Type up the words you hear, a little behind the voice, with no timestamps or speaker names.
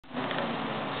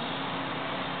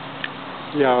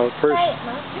Yeah, first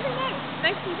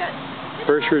Nicely done.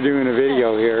 first we're doing a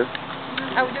video here.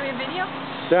 Oh, we're doing a video?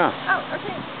 Yeah. Oh,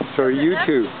 okay. So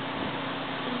YouTube.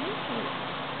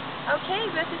 Okay,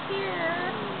 Beth is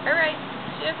here. All right.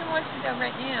 She doesn't want to go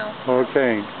right now.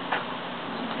 Okay.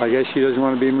 I guess she doesn't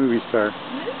want to be a movie star.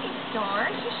 Movie star?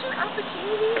 She's your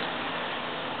opportunity.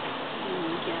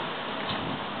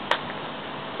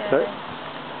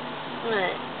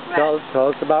 Tell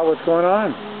us about what's going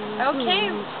on. Okay,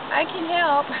 I can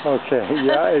help. Okay,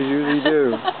 yeah, as you usually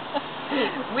do.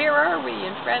 Where are we?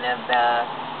 In front of the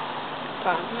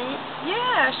apartment?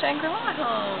 Yeah, Shangri-La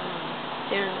home.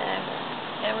 Downstairs.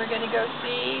 And we're going to go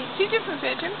see 2 different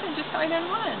bedrooms and decide on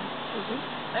one.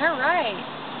 All right.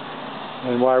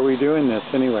 And why are we doing this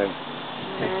anyway?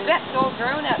 Because Beth's all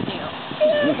grown up now.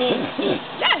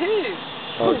 Yahoo!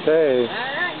 Okay. All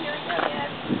right.